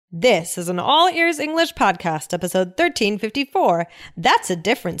This is an All Ears English podcast, episode 1354. That's a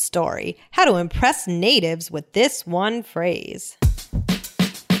different story. How to impress natives with this one phrase.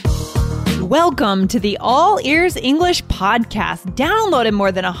 Welcome to the All Ears English podcast, downloaded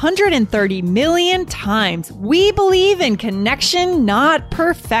more than 130 million times. We believe in connection, not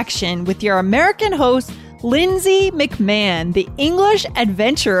perfection, with your American hosts, Lindsay McMahon, the English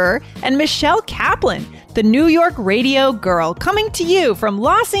adventurer, and Michelle Kaplan, the New York radio girl, coming to you from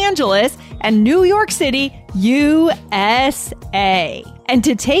Los Angeles and New York City, USA. And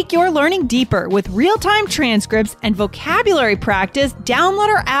to take your learning deeper with real-time transcripts and vocabulary practice, download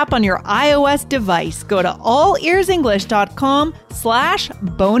our app on your iOS device. Go to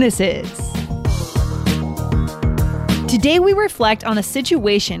allearsenglish.com/bonuses. Today we reflect on a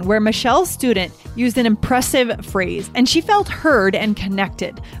situation where Michelle's student used an impressive phrase and she felt heard and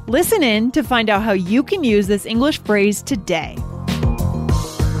connected. Listen in to find out how you can use this English phrase today.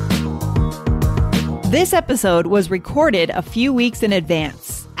 This episode was recorded a few weeks in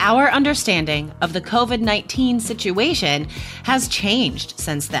advance. Our understanding of the COVID-19 situation has changed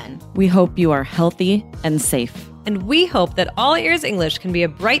since then. We hope you are healthy and safe. And we hope that All Ears English can be a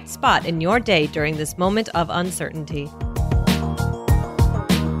bright spot in your day during this moment of uncertainty.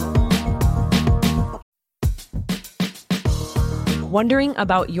 Wondering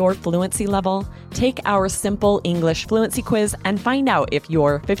about your fluency level? Take our simple English fluency quiz and find out if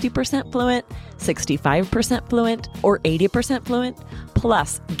you're 50% fluent, 65% fluent, or 80% fluent.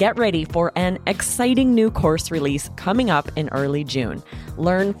 Plus, get ready for an exciting new course release coming up in early June.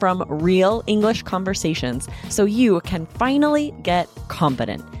 Learn from real English conversations so you can finally get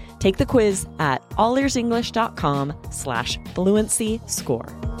confident. Take the quiz at allearsenglish.com/fluency score.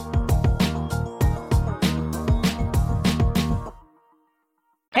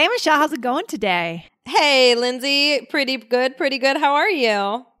 Hey, Michelle, how's it going today? Hey, Lindsay. Pretty good. How are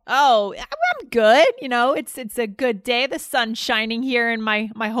you? Oh, I'm good. You know, it's a good day. The sun's shining here in my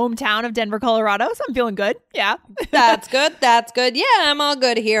hometown of Denver, Colorado, so I'm feeling good. Yeah. That's good. Yeah, I'm all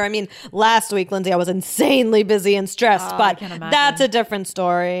good here. I mean, last week, Lindsay, I was insanely busy and stressed, but that's a different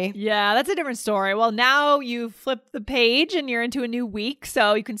story. Yeah, that's a different story. Well, now you flip the page and you're into a new week,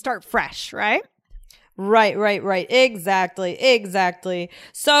 so you can start fresh, right? Right. Exactly.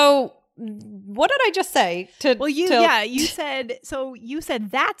 So what did I just say? You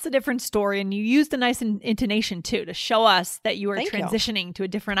said that's a different story, and you used a nice intonation too to show us that you are transitioning to a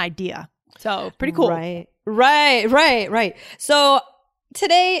different idea. So pretty cool. Right. So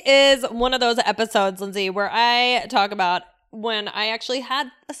today is one of those episodes, Lindsay, where I talk about when I actually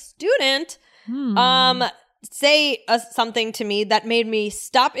had a student say something to me that made me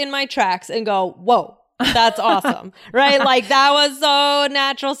stop in my tracks and go, whoa. That's awesome, right? Like that was so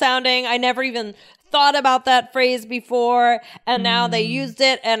natural sounding. I never even thought about that phrase before. And now they used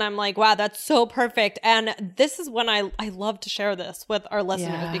it and I'm like, wow, that's so perfect. And this is when I love to share this with our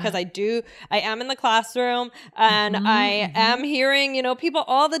listeners because I am in the classroom and I am hearing, people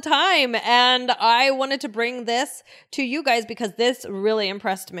all the time. And I wanted to bring this to you guys because this really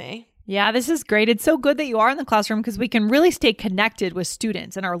impressed me. Yeah, this is great. It's so good that you are in the classroom because we can really stay connected with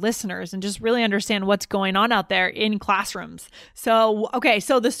students and our listeners and just really understand what's going on out there in classrooms. So,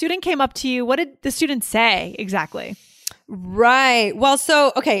 so the student came up to you. What did the student say exactly? Right. Well,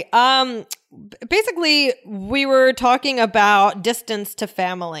 basically we were talking about distance to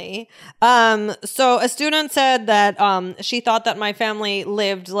family. So a student said that she thought that my family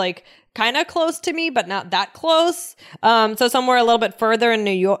lived like kind of close to me, but not that close. So somewhere a little bit further in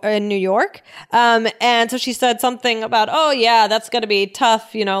New York. And so she said something about, oh yeah, that's going to be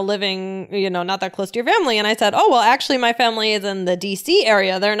tough, living, not that close to your family. And I said, oh, well, actually my family is in the DC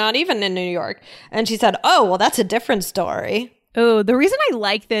area. They're not even in New York. And she said, oh, well, that's a different story. Oh, the reason I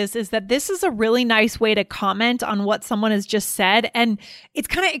like this is that this is a really nice way to comment on what someone has just said. And it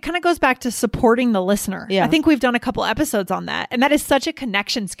kind of goes back to supporting the listener. Yeah. I think we've done a couple episodes on that. And that is such a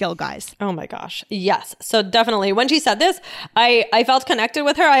connection skill, guys. Oh my gosh. Yes. So definitely when she said this, I felt connected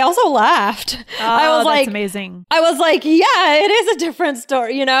with her. I also laughed. Oh, that's amazing. I was like, yeah, it is a different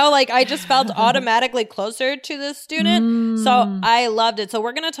story. I just felt automatically closer to the student. So I loved it. So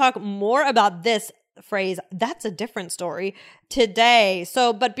we're going to talk more about this phrase, that's a different story, today.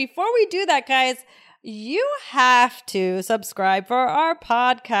 So, but before we do that, guys, you have to subscribe for our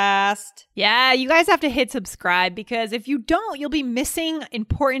podcast. Yeah, you guys have to hit subscribe because if you don't, you'll be missing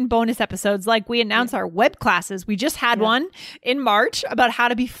important bonus episodes like we announce our web classes. We just had one in March about how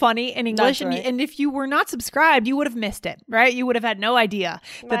to be funny in English. That's right. And if you were not subscribed, you would have missed it, right? You would have had no idea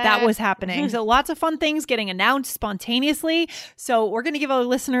that was happening. So lots of fun things getting announced spontaneously. So we're going to give our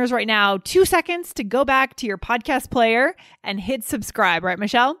listeners right now 2 seconds to go back to your podcast player and hit subscribe. Right,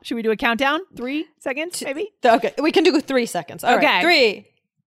 Michelle? Should we do a countdown? 3 seconds, maybe? Okay, we can do 3 seconds. All right, 3,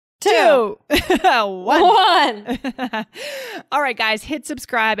 2, 1. All right, guys, hit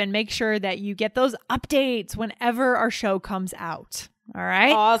subscribe and make sure that you get those updates whenever our show comes out. All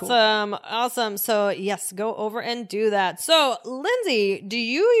right. Awesome. Cool. Awesome. So yes, go over and do that. So Lindsay, do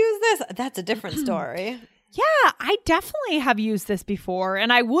you use this? That's a different story. Yeah, I definitely have used this before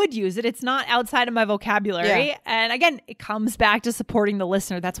and I would use it. It's not outside of my vocabulary. Yeah. And again, it comes back to supporting the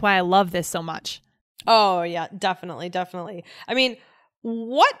listener. That's why I love this so much. Oh, yeah, definitely. Definitely. I mean,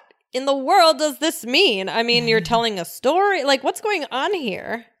 what in the world does this mean? I mean, you're telling a story. Like, what's going on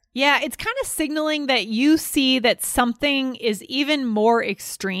here? Yeah, it's kind of signaling that you see that something is even more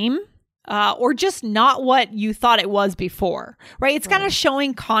extreme or just not what you thought it was before, right? It's kind of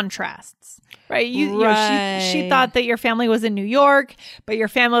showing contrasts, right? You know, she thought that your family was in New York, but your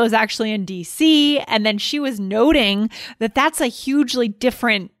family was actually in DC. And then she was noting that that's a hugely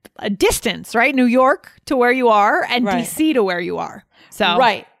different distance, right? New York to where you are and DC to where you are. So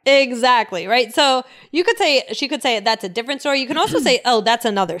right. Exactly. Right. So she could say that's a different story. You can also say, oh, that's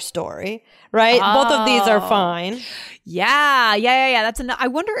another story. Right. Oh. Both of these are fine. Yeah. I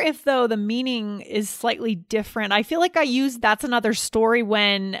wonder if though the meaning is slightly different. I feel like I use that's another story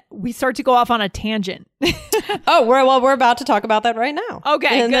when we start to go off on a tangent. We're about to talk about that right now.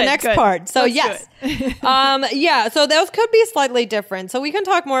 Okay. In the next part. So yes. Yeah. So those could be slightly different. So we can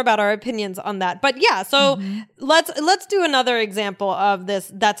talk more about our opinions on that. But yeah, so let's do another example of this.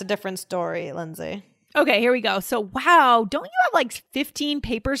 That's a different story, Lindsay. Okay, here we go. So wow, don't you have like 15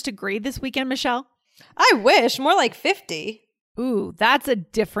 papers to grade this weekend, Michelle? I wish, more like 50. Ooh, that's a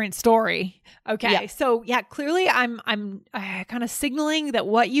different story. Okay. So yeah, clearly I'm kind of signaling that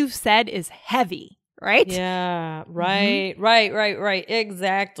what you've said is heavy, right? Yeah, right, right.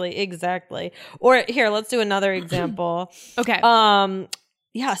 Exactly. Or here, let's do another example. Okay.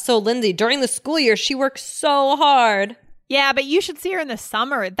 Yeah, so Lindsay, during the school year, she works so hard. Yeah, but you should see her in the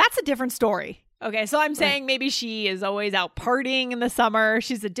summer. That's a different story. Okay, so I'm saying maybe she is always out partying in the summer.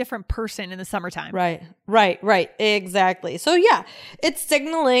 She's a different person in the summertime. Right. Exactly. So yeah, it's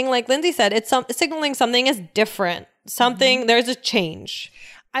signaling, like Lindsay said, it's signaling something is different. There's a change.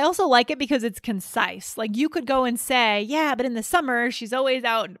 I also like it because it's concise. Like you could go and say, yeah, but in the summer, she's always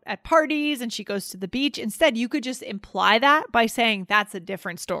out at parties and she goes to the beach. Instead, you could just imply that by saying that's a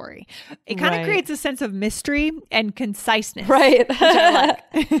different story. It kind of creates a sense of mystery and conciseness. Right. Which I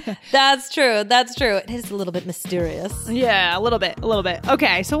like. That's true. It is a little bit mysterious. Yeah, a little bit.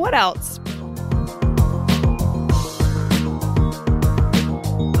 Okay, so what else?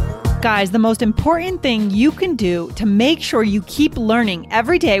 Guys, the most important thing you can do to make sure you keep learning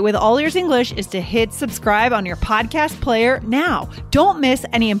every day with All Ears English is to hit subscribe on your podcast player now. Don't miss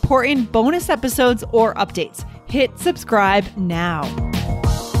any important bonus episodes or updates. Hit subscribe now.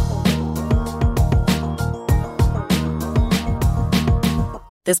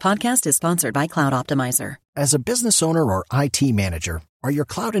 This podcast is sponsored by Cloud Optimizer. As a business owner or IT manager, are your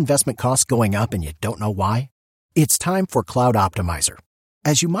cloud investment costs going up and you don't know why? It's time for Cloud Optimizer.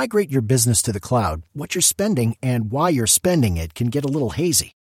 As you migrate your business to the cloud, what you're spending and why you're spending it can get a little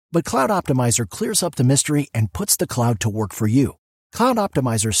hazy. But Cloud Optimizer clears up the mystery and puts the cloud to work for you. Cloud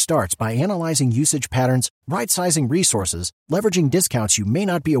Optimizer starts by analyzing usage patterns, right-sizing resources, leveraging discounts you may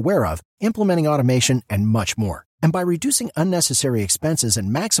not be aware of, implementing automation, and much more. And by reducing unnecessary expenses and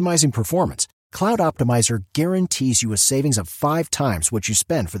maximizing performance, Cloud Optimizer guarantees you a savings of 5 times what you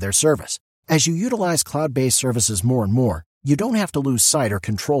spend for their service. As you utilize cloud-based services more and more, you don't have to lose sight or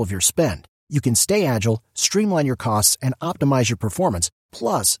control of your spend. You can stay agile, streamline your costs, and optimize your performance,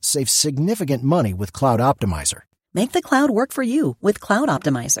 plus save significant money with Cloud Optimizer. Make the cloud work for you with Cloud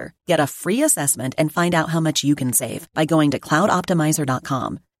Optimizer. Get a free assessment and find out how much you can save by going to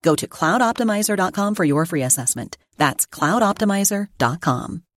cloudoptimizer.com. Go to cloudoptimizer.com for your free assessment. That's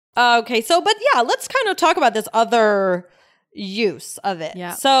cloudoptimizer.com. Okay, but yeah, let's kind of talk about this other use of it.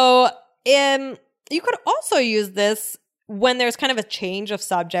 Yeah. So you could also use this when there's kind of a change of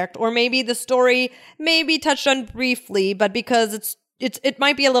subject, or maybe the story may be touched on briefly, but because it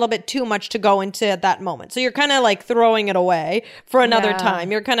might be a little bit too much to go into at that moment. So you're kind of like throwing it away for another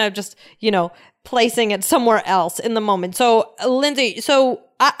time. You're kind of just, placing it somewhere else in the moment. So Lindsay,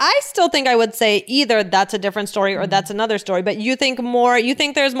 I still think I would say either that's a different story or that's another story, but you think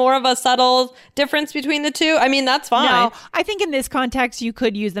there's more of a subtle difference between the two? I mean, that's fine. No, I think in this context, you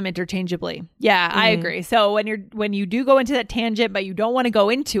could use them interchangeably. Yeah, I agree. So when you do go into that tangent, but you don't want to go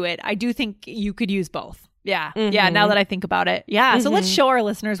into it, I do think you could use both. Yeah. Yeah. Now that I think about it. Yeah. So let's show our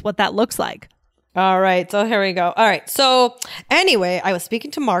listeners what that looks like. All right. So here we go. All right. So anyway, I was speaking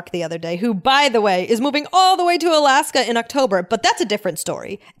to Mark the other day, who, by the way, is moving all the way to Alaska in October, but that's a different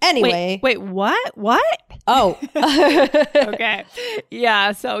story. Anyway. Wait, what? What? Oh. Okay.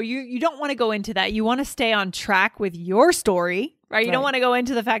 Yeah. So you don't want to go into that. You want to stay on track with your story, right? You don't want to go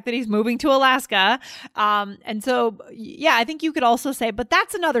into the fact that he's moving to Alaska. And so, yeah, I think you could also say, but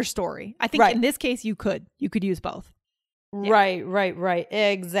that's another story. I think in this case, you could use both. Yeah. Right.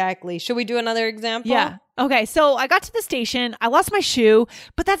 Exactly. Should we do another example? Yeah. Okay. So I got to the station. I lost my shoe,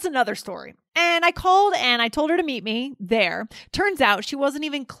 but that's another story. And I called and I told her to meet me there. Turns out she wasn't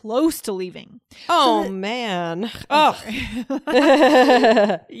even close to leaving. Oh, man. Oh.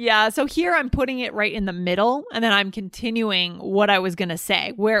 Yeah. So here I'm putting it right in the middle and then I'm continuing what I was going to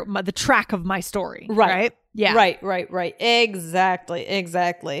say, the track of my story. Right? Yeah. Right.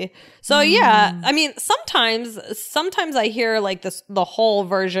 Exactly. So yeah, I mean, sometimes I hear like the whole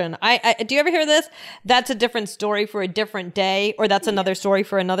version. I do you ever hear this? That's a different story for a different day, or that's another story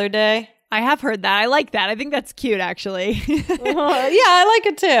for another day. I have heard that. I like that. I think that's cute, actually. Yeah, I like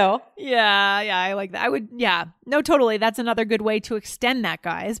it too. Yeah, I like that. No, totally. That's another good way to extend that,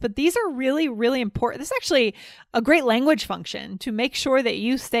 guys. But these are really, really important. This is actually a great language function to make sure that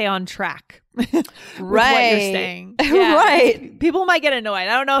you stay on track with what you're saying. Yeah. Right. People might get annoyed.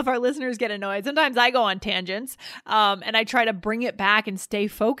 I don't know if our listeners get annoyed. Sometimes I go on tangents and I try to bring it back and stay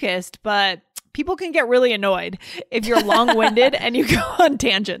focused, but people can get really annoyed if you're long-winded and you go on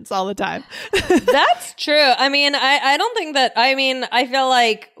tangents all the time. That's true. I mean, I don't think that, I feel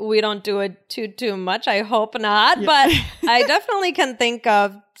like we don't do it too much. I hope not. Yeah. But I definitely can think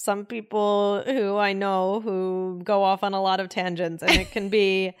of some people who I know who go off on a lot of tangents and it can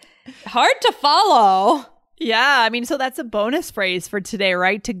be hard to follow. Yeah. So that's a bonus phrase for today,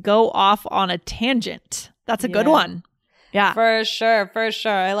 right? To go off on a tangent. That's a good one. Yeah. For sure.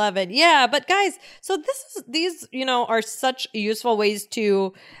 I love it. Yeah. But guys, so these, are such useful ways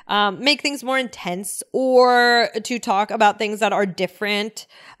to make things more intense or to talk about things that are different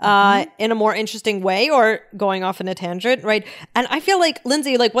in a more interesting way or going off in a tangent, right? And I feel like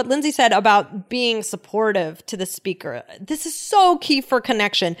Lindsay, like what Lindsay said about being supportive to the speaker, this is so key for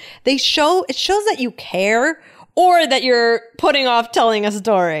connection. It shows that you care or that you're putting off telling a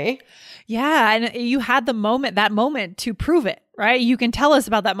story. Yeah. And you had that moment to prove it, right? You can tell us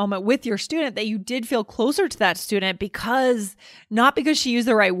about that moment with your student that you did feel closer to that student not because she used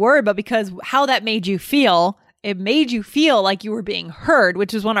the right word, but because how that made you feel. It made you feel like you were being heard,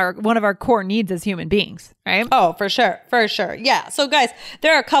 which is one of our core needs as human beings, right? Oh, for sure. Yeah. So guys,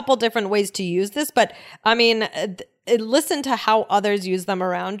 there are a couple different ways to use this, but listen to how others use them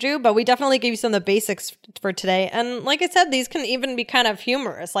around you, but we definitely gave you some of the basics for today. And like I said, these can even be kind of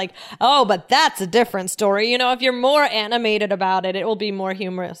humorous, like, oh, but that's a different story. If you're more animated about it, it will be more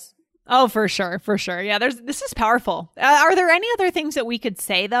humorous. Oh, for sure. Yeah, this is powerful. Are there any other things that we could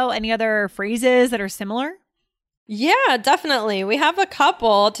say, though? Any other phrases that are similar? Yeah, definitely. We have a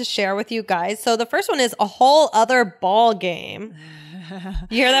couple to share with you guys. So the first one is a whole other ball game.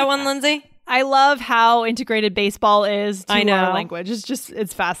 You hear that one, Lindsay? I love how integrated baseball is to our language.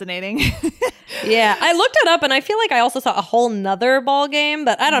 It's fascinating. Yeah, I looked it up and I feel like I also saw a whole nother ball game,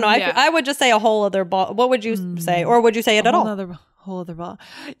 but I don't know. Yeah. I would just say a whole other ball. What would you say? Or would you say it at all? Whole other ball.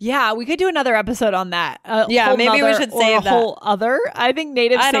 Yeah, we could do another episode on that. Maybe we should save that. Whole other. I think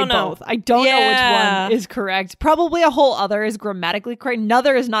natives say both. I don't know which one is correct. Probably a whole other is grammatically correct.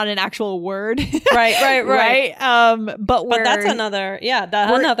 Another is not an actual word. Right. But that's another. Yeah,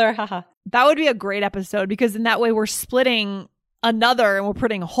 another. Haha. That would be a great episode because in that way we're splitting another and we're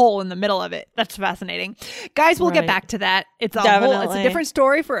putting a hole in the middle of it. That's fascinating. Guys, we'll get back to that. It's a different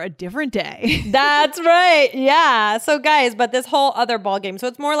story for a different day. That's right. Yeah. So guys, but this whole other ball game. So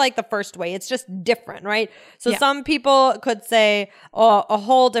it's more like the first way. It's just different, right? So some people could say a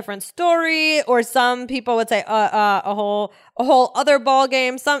whole different story, or some people would say a whole other ball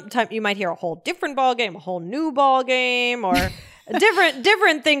game. Sometimes you might hear a whole different ball game, a whole new ball game, or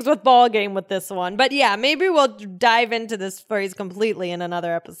different things with ball game with this one. But yeah, maybe we'll dive into this phrase completely in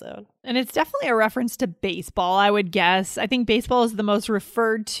another episode. And it's definitely a reference to baseball, I would guess. I think baseball is the most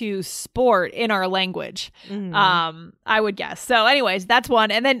referred to sport in our language. I would guess. So anyways, that's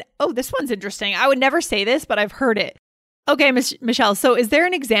one. And then, this one's interesting. I would never say this, but I've heard it. Okay, Michelle, so is there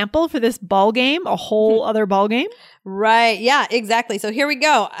an example for this ball game, a whole other ball game? Right. Yeah, exactly. So here we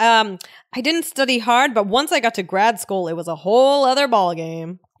go. I didn't study hard, but once I got to grad school, it was a whole other ball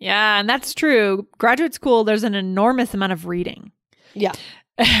game. Yeah, and that's true. Graduate school, there's an enormous amount of reading. Yeah.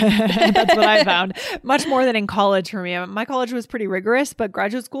 That's what I found. Much more than in college for me. My college was pretty rigorous, but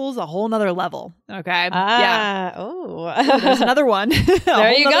graduate school is a whole nother level. Okay. Yeah. There's another one.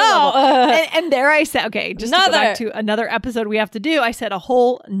 There you go. And there I said, okay, just to go back to another episode we have to do, I said a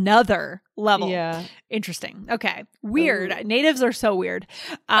whole nother level. Yeah. Interesting. Okay. Weird. Ooh. Natives are so weird.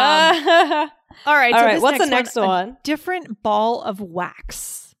 All right. So what's the next one? A different ball of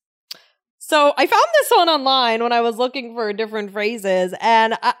wax. So I found this one online when I was looking for different phrases,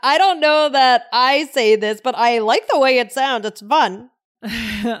 and I don't know that I say this, but I like the way it sounds. It's fun.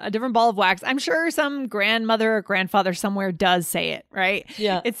 A different ball of wax. I'm sure some grandmother or grandfather somewhere does say it, right?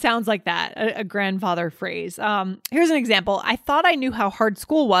 Yeah. It sounds like that, a grandfather phrase. Here's an example. I thought I knew how hard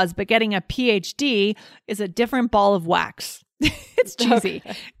school was, but getting a PhD is a different ball of wax. It's cheesy.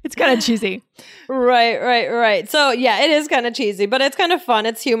 Okay. It's kind of cheesy. Right. So yeah, it is kind of cheesy, but it's kind of fun.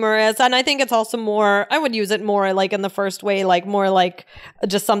 It's humorous. And I think it's also more, I would use it more like in the first way, like more like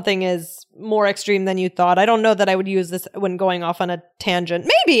just something is more extreme than you thought. I don't know that I would use this when going off on a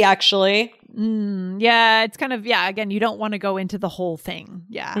tangent. Maybe actually. Yeah, it's kind of, again, you don't want to go into the whole thing.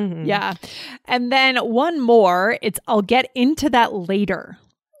 Yeah. Mm-hmm. Yeah. And then one more, I'll get into that later.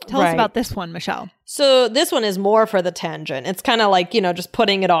 Tell us about this one, Michelle. So this one is more for the tangent. It's kind of like, just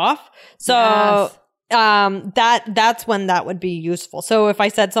putting it off. So that's when that would be useful. So if I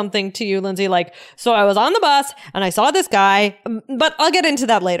said something to you, Lindsay, like, so I was on the bus and I saw this guy, but I'll get into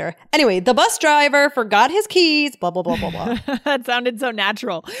that later. Anyway, the bus driver forgot his keys, blah, blah, blah, blah, blah. That sounded so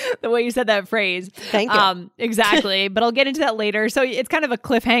natural, the way you said that phrase. Thank you. Exactly. But I'll get into that later. So it's kind of a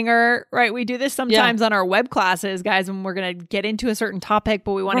cliffhanger, right? We do this sometimes on our web classes, guys, when we're going to get into a certain topic,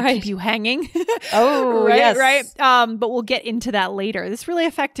 but we want to keep you hanging. Yes. Right. But we'll get into that later. This is really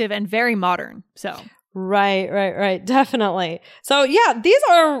effective and very modern. So. Right. Definitely. So yeah, these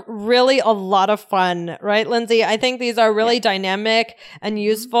are really a lot of fun, right, Lindsay? I think these are really dynamic and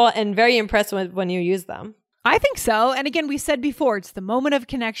useful and very impressive when you use them. I think so. And again, we said before, it's the moment of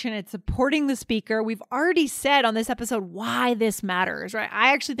connection. It's supporting the speaker. We've already said on this episode why this matters, right?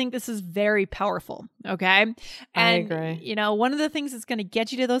 I actually think this is very powerful. Okay. And, I agree. One of the things that's going to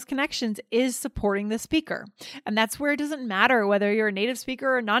get you to those connections is supporting the speaker. And that's where it doesn't matter whether you're a native speaker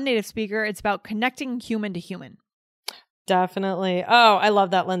or a non-native speaker. It's about connecting human to human. Definitely. Oh, I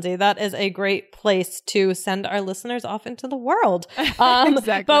love that, Lindsay. That is a great place to send our listeners off into the world.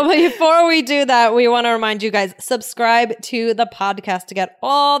 Exactly. But before we do that, we want to remind you guys, subscribe to the podcast to get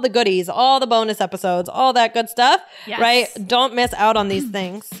all the goodies, all the bonus episodes, all that good stuff, right? Don't miss out on these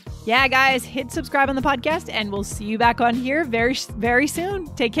things. Yeah, guys, hit subscribe on the podcast and we'll see you back on here very, very soon.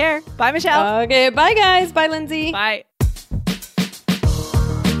 Take care. Bye, Michelle. Okay. Bye, guys. Bye, Lindsay. Bye.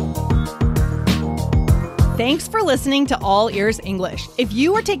 Thanks for listening to All Ears English. If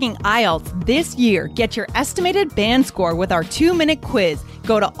you are taking IELTS this year, get your estimated band score with our 2-minute quiz.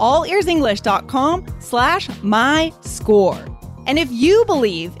 Go to allearsenglish.com/myscore. And if you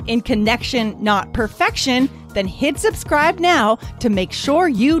believe in connection, not perfection, then hit subscribe now to make sure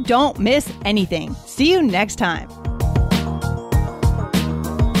you don't miss anything. See you next time.